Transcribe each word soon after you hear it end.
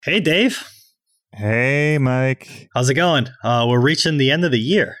Hey, Dave. Hey, Mike. How's it going? We're reaching the end of the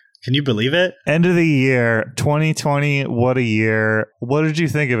year. Can you believe it? End of the year, 2020. What a year. What did you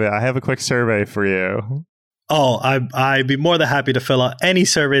think of it? I have a quick survey for you. Oh, I'd be more than happy to fill out any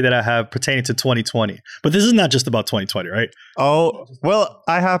survey that I have pertaining to 2020. But this is not just about 2020, right? Oh, well,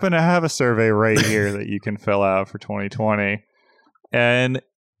 I happen to have a survey right here that you can fill out for 2020. And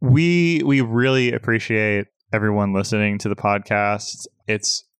we really appreciate everyone listening to the podcast.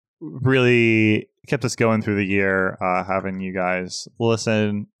 It's really kept us going through the year, having you guys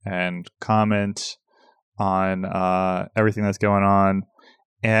listen and comment on everything that's going on.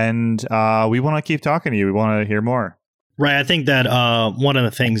 And we want to keep talking to you. We want to hear more. Right. I think that one of the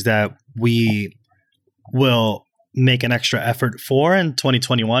things that we will make an extra effort for in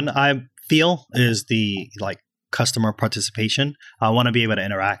 2021, I feel, is the customer participation. I want to be able to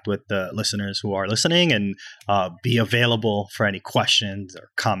interact with the listeners who are listening and be available for any questions or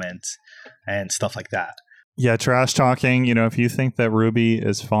comments and stuff like that. Yeah, trash talking. You know, if you think that Ruby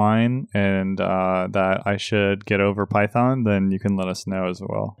is fine and that I should get over Python, then you can let us know as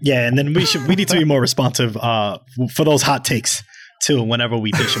well. Yeah, and then we need to be more responsive for those hot takes too whenever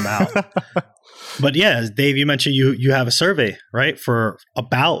we dish them out. But yeah, Dave, you mentioned you have a survey, right, for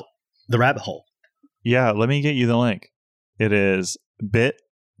about the rabbit hole. Yeah, let me get you the link. It is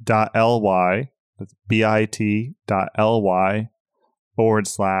bit.ly, that's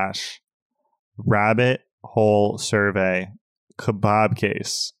bit.ly/rabbit hole survey kebab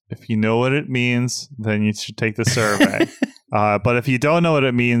case. If you know what it means, then you should take the survey. But if you don't know what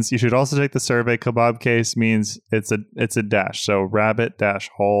it means, you should also take the survey. Kebab case means it's a dash. So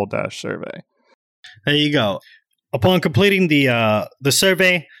rabbit-hole-survey. There you go. Upon completing the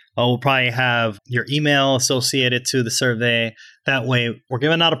survey, we'll probably have your email associated to the survey. That way, we're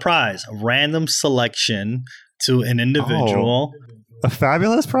giving out a prize, a random selection to an individual. Oh, a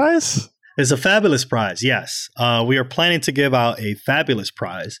fabulous prize? It's a fabulous prize, yes. We are planning to give out a fabulous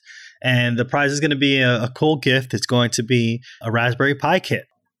prize. And the prize is going to be a cool gift. It's going to be a Raspberry Pi kit.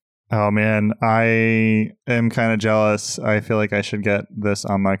 Oh, man. I am kind of jealous. I feel like I should get this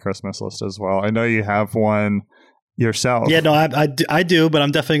on my Christmas list as well. I know you have one yourself. Yeah, no, I do, but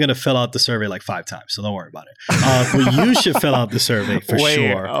I'm definitely going to fill out the survey like 5 times, so don't worry about it. But you should fill out the survey for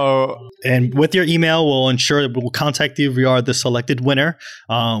sure. Oh. And with your email, we'll ensure that we'll contact you if you are the selected winner.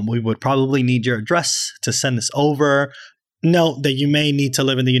 We would probably need your address to send this over. Note that you may need to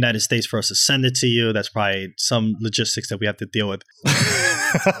live in the United States for us to send it to you. That's probably some logistics that we have to deal with.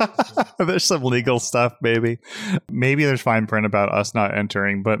 There's some legal stuff, maybe. Maybe there's fine print about us not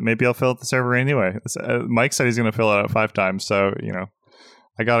entering, but maybe I'll fill out the server anyway. Mike said he's going to fill it out 5 times, so, you know,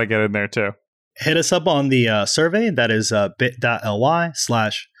 I got to get in there too. Hit us up on the survey. That is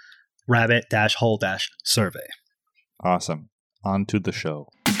bit.ly/rabbit-hole-survey. Awesome. On to the show.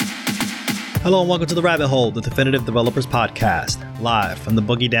 Hello and welcome to The Rabbit Hole, the Definitive Developers Podcast, live from the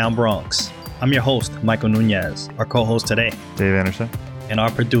Boogie Down Bronx. I'm your host, Michael Nunez, our co-host today, Dave Anderson, and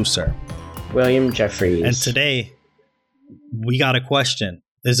our producer, William Jeffries. And today, we got a question.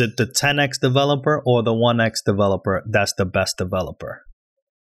 Is it the 10x developer or the 1x developer that's the best developer?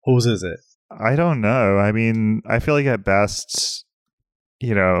 Whose is it? I don't know. I mean, I feel like at best,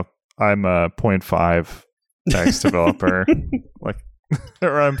 you know, I'm a 0.5x developer.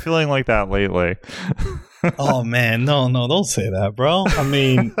 Or I'm feeling like that lately. Oh man, no, don't say that, bro. I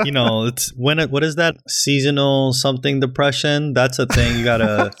mean, you know, it's what is that? Seasonal something depression? That's a thing. You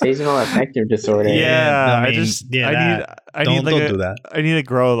gotta seasonal affective disorder. Yeah, I need do that. I need a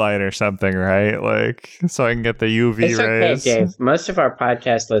grow light or something, right? Like so I can get the UV it's rays. Okay, Dave. Most of our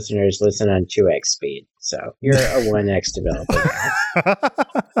podcast listeners listen on 2x speed, so you're a 1x developer.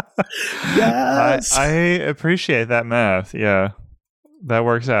 Yes, I appreciate that math. Yeah. That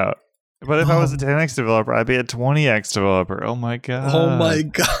works out. But if I was a 10x developer, I'd be a 20x developer. Oh my god. Oh my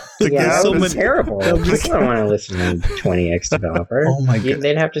god. Yeah, that was terrible. People don't want to listen to 20x developer. Oh my god.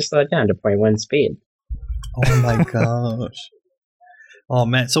 They'd have to slow it down to 0.1 speed. Oh my gosh. Oh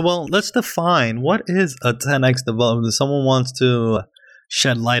man. So let's define what is a 10x developer. If someone wants to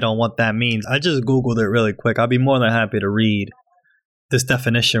shed light on what that means, I just Googled it really quick. I'd be more than happy to read this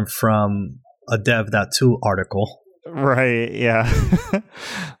definition from a dev.to article. Right, yeah.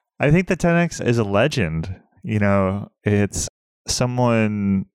 I think the 10X is a legend. You know, it's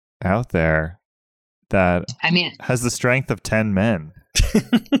someone out there that has the strength of 10 men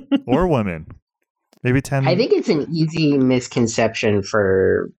or women. Maybe 10. I think it's an easy misconception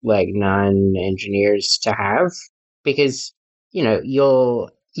for like non-engineers to have because, you know,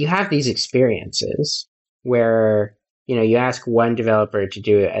 you have these experiences where, you know, you ask one developer to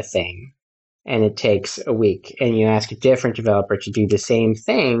do a thing and it takes a week. And you ask a different developer to do the same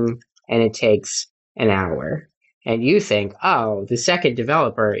thing and it takes an hour. And you think, oh, the second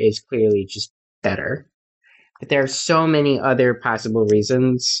developer is clearly just better. But there are so many other possible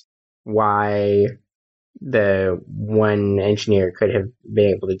reasons why the one engineer could have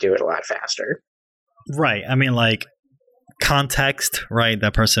been able to do it a lot faster. Right. I mean, like context, right?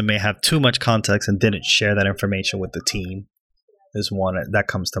 That person may have too much context and didn't share that information with the team is one that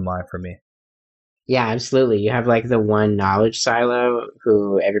comes to mind for me. Yeah, absolutely. You have like the one knowledge silo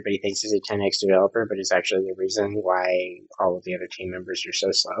who everybody thinks is a 10x developer, but is actually the reason why all of the other team members are so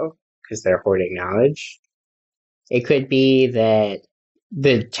slow because they're hoarding knowledge. It could be that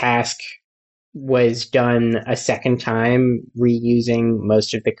the task was done a second time, reusing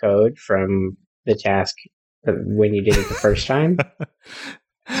most of the code from the task when you did it the first time.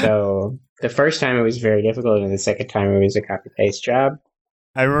 So the first time it was very difficult, and the second time it was a copy-paste job.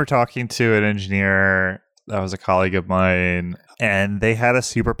 I remember talking to an engineer that was a colleague of mine, and they had a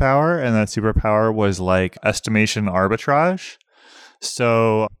superpower, and that superpower was like estimation arbitrage.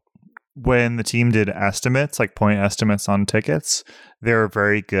 So when the team did estimates, like point estimates on tickets, they were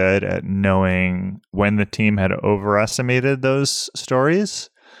very good at knowing when the team had overestimated those stories,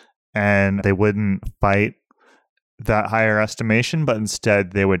 and they wouldn't fight that higher estimation, but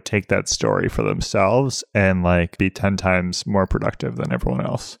instead they would take that story for themselves and like be 10 times more productive than everyone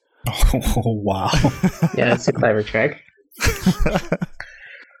else. Oh, wow. Yeah, that's a clever trick.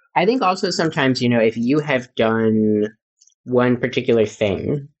 I think also sometimes, if you have done one particular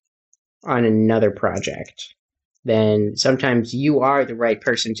thing on another project, then sometimes you are the right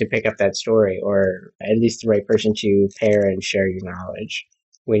person to pick up that story, or at least the right person to pair and share your knowledge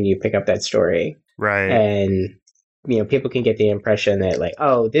when you pick up that story. Right. And people can get the impression that like,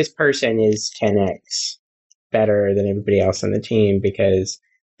 oh, this person is 10x better than everybody else on the team because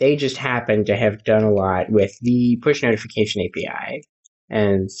they just happen to have done a lot with the push notification API.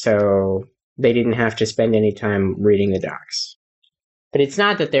 And so they didn't have to spend any time reading the docs. But it's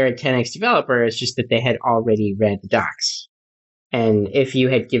not that they're a 10x developer, it's just that they had already read the docs. And if you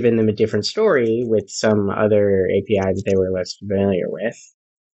had given them a different story with some other API that they were less familiar with,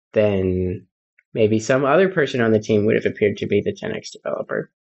 then maybe some other person on the team would have appeared to be the 10x developer.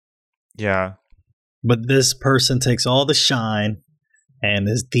 Yeah. But this person takes all the shine and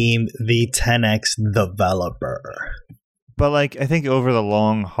is deemed the 10x developer. But like, I think over the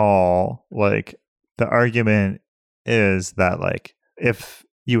long haul, like the argument is that like, if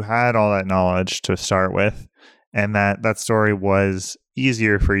you had all that knowledge to start with and that story was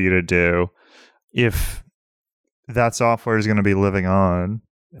easier for you to do, if that software is going to be living on,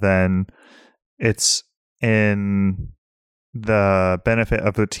 then it's in the benefit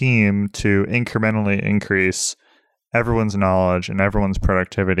of the team to incrementally increase everyone's knowledge and everyone's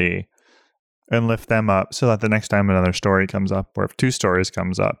productivity and lift them up so that the next time another story comes up, or if two stories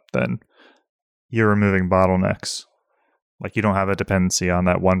comes up, then you're removing bottlenecks. Like you don't have a dependency on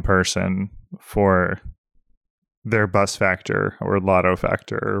that one person for their bus factor or lotto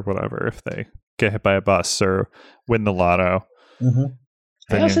factor or whatever if they get hit by a bus or win the lotto. Mm-hmm.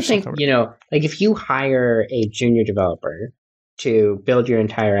 I also think, like if you hire a junior developer to build your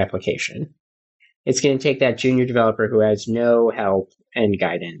entire application, it's going to take that junior developer who has no help and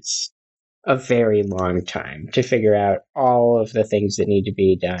guidance a very long time to figure out all of the things that need to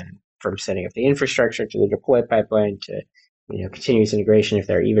be done, from setting up the infrastructure to the deploy pipeline to continuous integration, if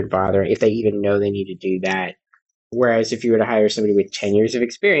they're even bothering, if they even know they need to do that. Whereas if you were to hire somebody with 10 years of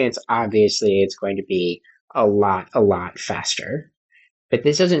experience, obviously it's going to be a lot faster. But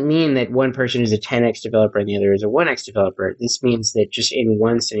this doesn't mean that one person is a 10x developer and the other is a 1x developer. This means that just in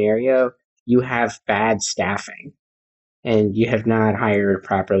one scenario, you have bad staffing and you have not hired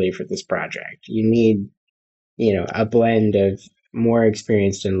properly for this project. You need, a blend of more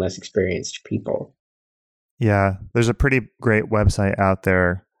experienced and less experienced people. Yeah, there's a pretty great website out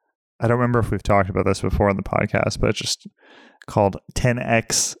there. I don't remember if we've talked about this before on the podcast, but it's just called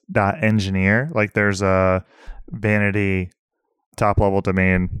 10x.engineer. Like there's a vanity top-level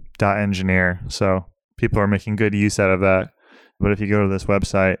domain .engineer, so people are making good use out of that. But if you go to this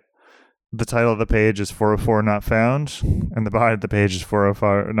website, the title of the page is 404 not found, and the body of the page is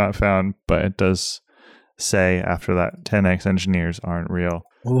 404 not found, but it does say after that 10x engineers aren't real.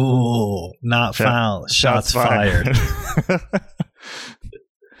 Ooh, not found. Shots fired.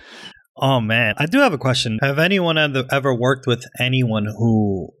 Oh, man. I do have a question. Have anyone ever worked with anyone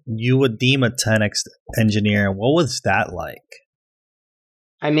who you would deem a 10x engineer? What was that like?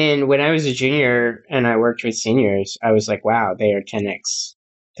 I mean, when I was a junior and I worked with seniors, I was like, wow, they are 10x.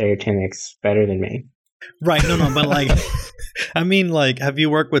 They're 10x better than me. Right. No, but like, I mean, like, have you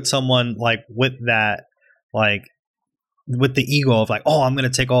worked with someone like with that, like, with the ego of like, oh, I'm going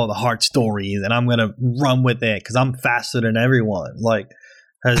to take all the hard stories and I'm going to run with it because I'm faster than everyone. Like,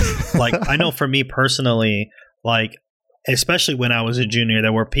 like, I know for me personally, like, especially when I was a junior,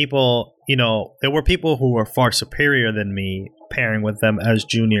 there were people, who were far superior than me pairing with them as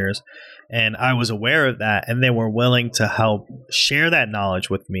juniors. And I was aware of that, and they were willing to help share that knowledge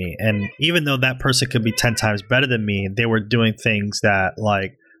with me. And even though that person could be 10 times better than me, they were doing things that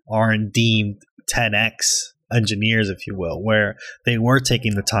like aren't deemed 10x engineers, if you will, where they were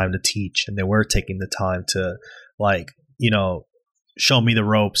taking the time to teach and they were taking the time to like, show me the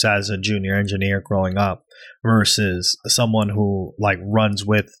ropes as a junior engineer growing up versus someone who like runs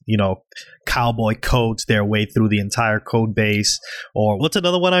with, cowboy codes their way through the entire code base. Or what's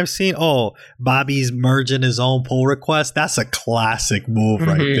another one I've seen? Oh, Bobby's merging his own pull request. That's a classic move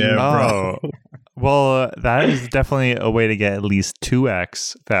right there, bro. Well, that is definitely a way to get at least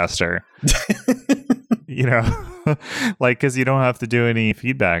 2x faster. Like, because you don't have to do any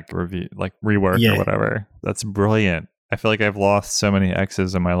feedback review, like rework or whatever. That's brilliant. I feel like I've lost so many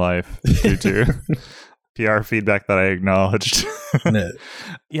X's in my life due to PR feedback that I acknowledged.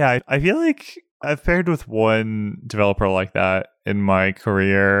 Yeah, I feel like I've paired with one developer like that in my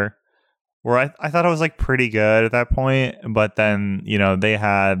career where I thought I was like pretty good at that point. But then, they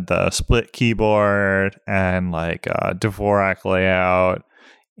had the split keyboard and like Dvorak layout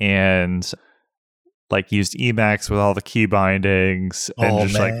and like used Emacs with all the key bindings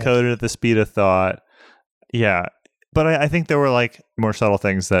and like coded at the speed of thought. Yeah. But I think there were like more subtle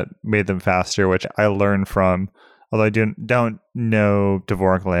things that made them faster, which I learned from, although I don't know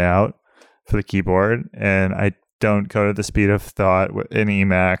Dvorak layout for the keyboard, and I don't code at the speed of thought in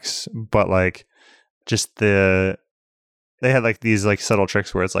Emacs, but like just they had like these like subtle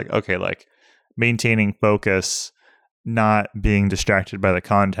tricks where it's like, okay, like maintaining focus, not being distracted by the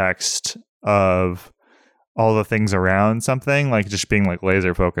context of all the things around something, like just being like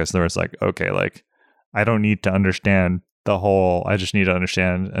laser focused. There was like, okay, like I don't need to understand the whole, I just need to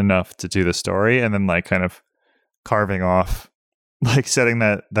understand enough to do the story, and then like kind of carving off, like setting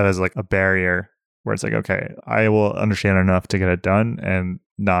that as like a barrier where it's like, okay, I will understand enough to get it done and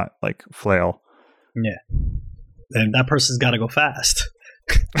not like flail. Yeah. And that person's got to go fast.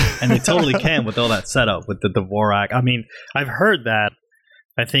 And they totally can with all that setup with the Dvorak. I mean, I've heard that.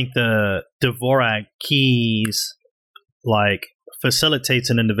 I think the Dvorak keys like facilitates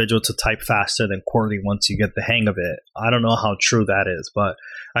an individual to type faster than QWERTY once you get the hang of it. I don't know how true that is, but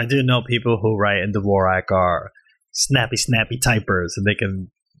I do know people who write in Dvorak are snappy typers, and they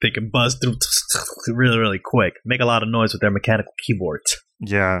can buzz through really, really quick, make a lot of noise with their mechanical keyboards.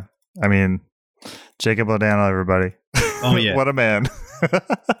 Yeah, I mean, Jacob Lodano, everybody. Oh yeah, what a man.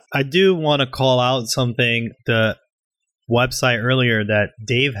 I do want to call out something, the website earlier that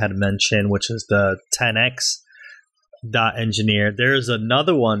Dave had mentioned, which is the 10x.engineer. There's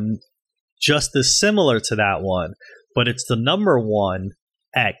another one just as similar to that one, but it's the number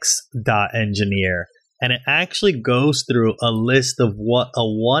 1x.engineer. And it actually goes through a list of what a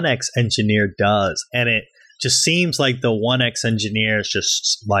 1x engineer does. And it just seems like the 1x engineer is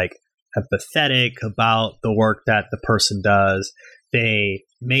just like empathetic about the work that the person does. They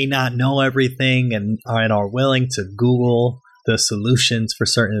may not know everything and are willing to Google the solutions for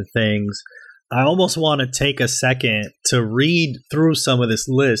certain things. I almost want to take a second to read through some of this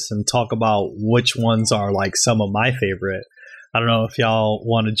list and talk about which ones are like some of my favorite. I don't know if y'all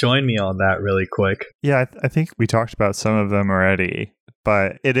want to join me on that really quick. Yeah, I think we talked about some of them already,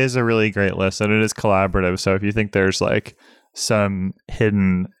 but it is a really great list and it is collaborative. So if you think there's like some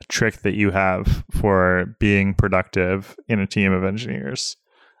hidden trick that you have for being productive in a team of engineers,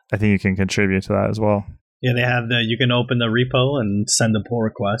 I think you can contribute to that as well. Yeah, they have you can open the repo and send a pull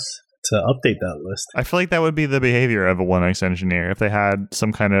request to update that list. I feel like that would be the behavior of a 1x engineer. If they had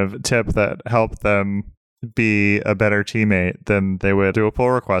some kind of tip that helped them be a better teammate, then they would do a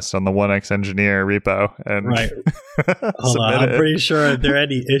pull request on the 1x engineer repo and right. Hold on, I'm pretty sure if there are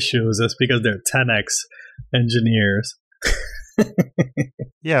any issues, it's because they're 10x engineers.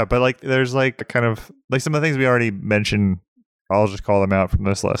 Yeah, but like there's like kind of like some of the things we already mentioned. I'll just call them out from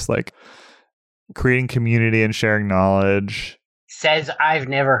this list, like creating community and sharing knowledge. Says I've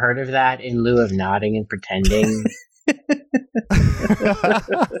never heard of that in lieu of nodding and pretending.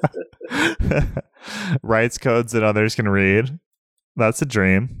 Writes codes that others can read. That's a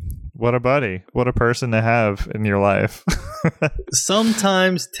dream. What a buddy. What a person to have in your life.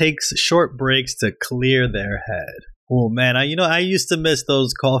 Sometimes takes short breaks to clear their head. Oh man, I used to miss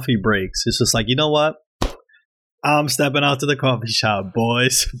those coffee breaks. It's just like, you know what? I'm stepping out to the coffee shop,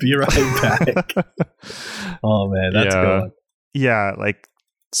 boys. Be right back. Oh man, that's a good one. Yeah, like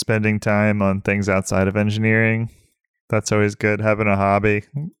spending time on things outside of engineering. That's always good. Having a hobby.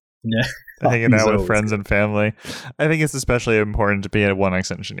 Yeah. Hanging out with friends and family. I think it's especially important to be a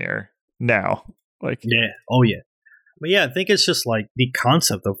 1X engineer now. Like, yeah. Oh yeah. But yeah, I think it's just like the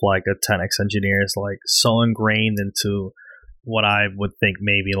concept of like a 10X engineer is like so ingrained into what I would think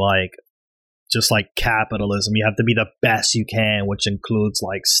maybe like just like capitalism. You have to be the best you can, which includes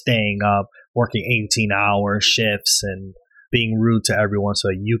like staying up, working 18-hour shifts and being rude to everyone so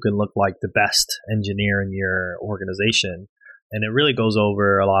you can look like the best engineer in your organization. And it really goes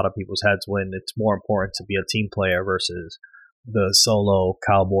over a lot of people's heads when it's more important to be a team player versus the solo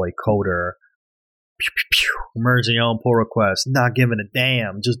cowboy coder. Merging your own pull requests, not giving a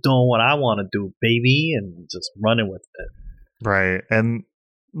damn, just doing what I want to do, baby, and just running with it. Right. And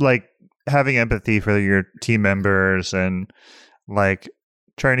like having empathy for your team members and like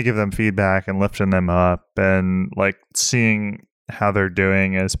trying to give them feedback and lifting them up and like seeing how they're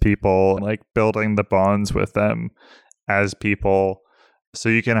doing as people, like building the bonds with them as people so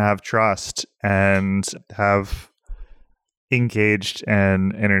you can have trust and have engaged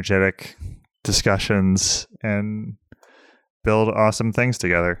and energetic discussions and build awesome things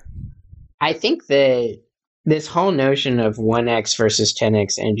together. I think that this whole notion of 1X versus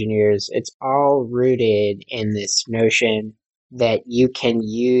 10X engineers, it's all rooted in this notion that you can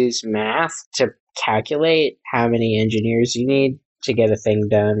use math to calculate how many engineers you need to get a thing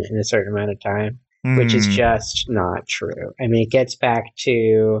done in a certain amount of time, which is just not true. I mean, it gets back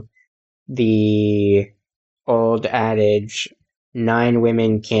to the old adage, 9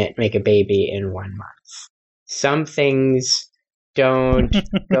 women can't make a baby in 1 month. Some things don't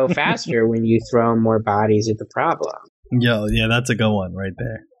go faster when you throw more bodies at the problem. Yeah, that's a good one right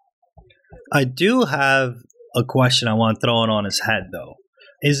there. I do have a question I want to throw it on his head, though.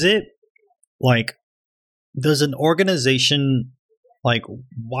 Is it like, does an organization, like,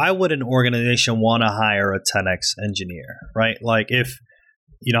 why would an organization want to hire a 10X engineer, right? Like, if,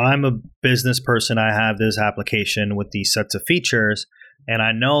 you know, I'm a business person, I have this application with these sets of features, and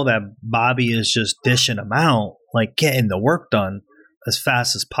I know that Bobby is just dishing them out, like getting the work done as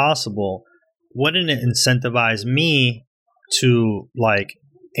fast as possible. Wouldn't it incentivize me to like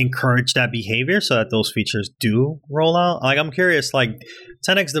encourage that behavior so that those features do roll out? Like, I'm curious, like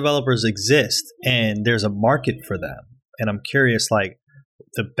 10X developers exist and there's a market for them. And I'm curious, like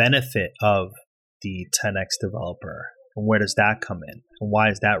the benefit of the 10X developer, and where does that come in? And why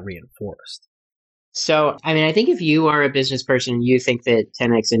is that reinforced? So, I mean, I think if you are a business person and you think that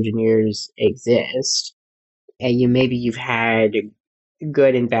 10X engineers exist, and you've had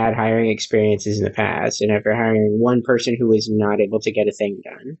good and bad hiring experiences in the past, and after hiring one person who was not able to get a thing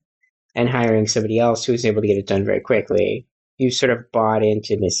done, and hiring somebody else who was able to get it done very quickly, you sort of bought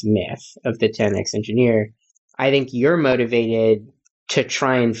into this myth of the 10X engineer. I think you're motivated to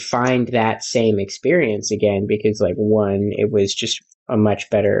try and find that same experience again, because like, one, it was just a much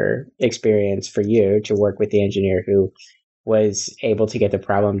better experience for you to work with the engineer who was able to get the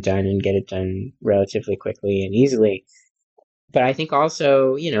problem done and get it done relatively quickly and easily. But I think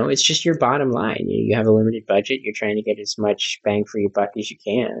also, you know, it's just your bottom line. You have a limited budget. You're trying to get as much bang for your buck as you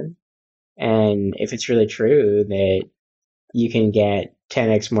can. And if it's really true that you can get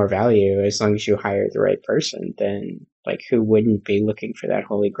 10X more value as long as you hire the right person, then like, who wouldn't be looking for that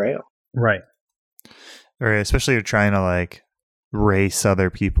holy grail? Right. Right. Especially if you're trying to like race other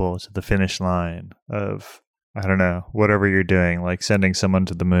people to the finish line of, I don't know, whatever you're doing, like sending someone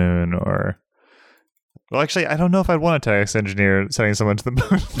to the moon or, well, actually, I don't know if I'd want a 10X engineer sending someone to the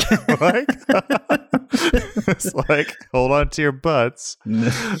moon. It's like, hold on to your butts.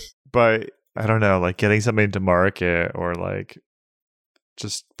 But I don't know, like getting something to market or like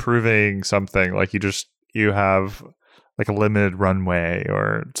just proving something, like you have like a limited runway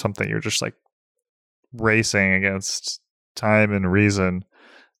or something. You're just like racing against time and reason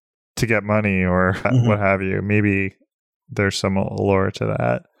to get money or what have you. Maybe there's some allure to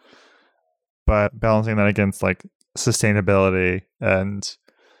that. But balancing that against like sustainability and,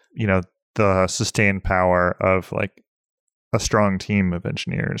 you know, the sustained power of like a strong team of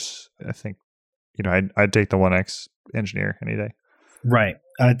engineers, I think, you know, I'd take the 1X engineer any day. Right.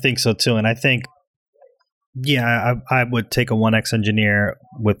 I think so too. And I think, yeah, I would take a 1X engineer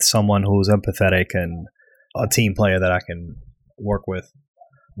with someone who's empathetic and a team player that I can work with,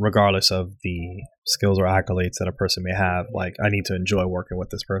 regardless of the skills or accolades that a person may have. Like, I need to enjoy working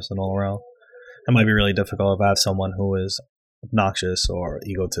with this person all around. It might be really difficult if I have someone who is obnoxious or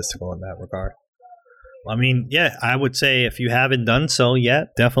egotistical in that regard. I mean, yeah, I would say if you haven't done so yet,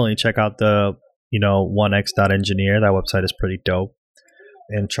 definitely check out the 1x.engineer. That website is pretty dope.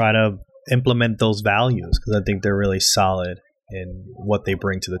 And try to implement those values because I think they're really solid in what they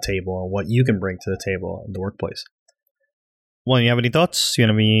bring to the table and what you can bring to the table in the workplace. Well, you have any thoughts?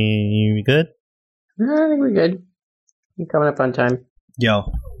 You good? No, I think we're good. You're coming up on time.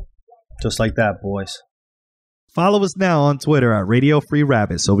 Yo, just like that, boys. Follow us now on Twitter at Radio Free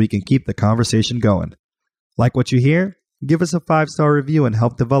Rabbit so we can keep the conversation going. Like what you hear? Give us a 5-star review and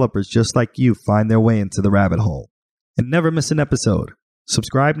help developers just like you find their way into the rabbit hole. And never miss an episode.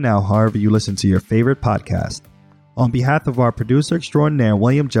 Subscribe now however you listen to your favorite podcast. On behalf of our producer extraordinaire,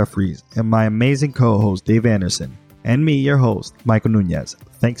 William Jeffries, and my amazing co-host, Dave Anderson, and me, your host, Michael Nunez,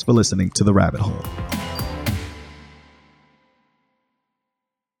 thanks for listening to The Rabbit Hole.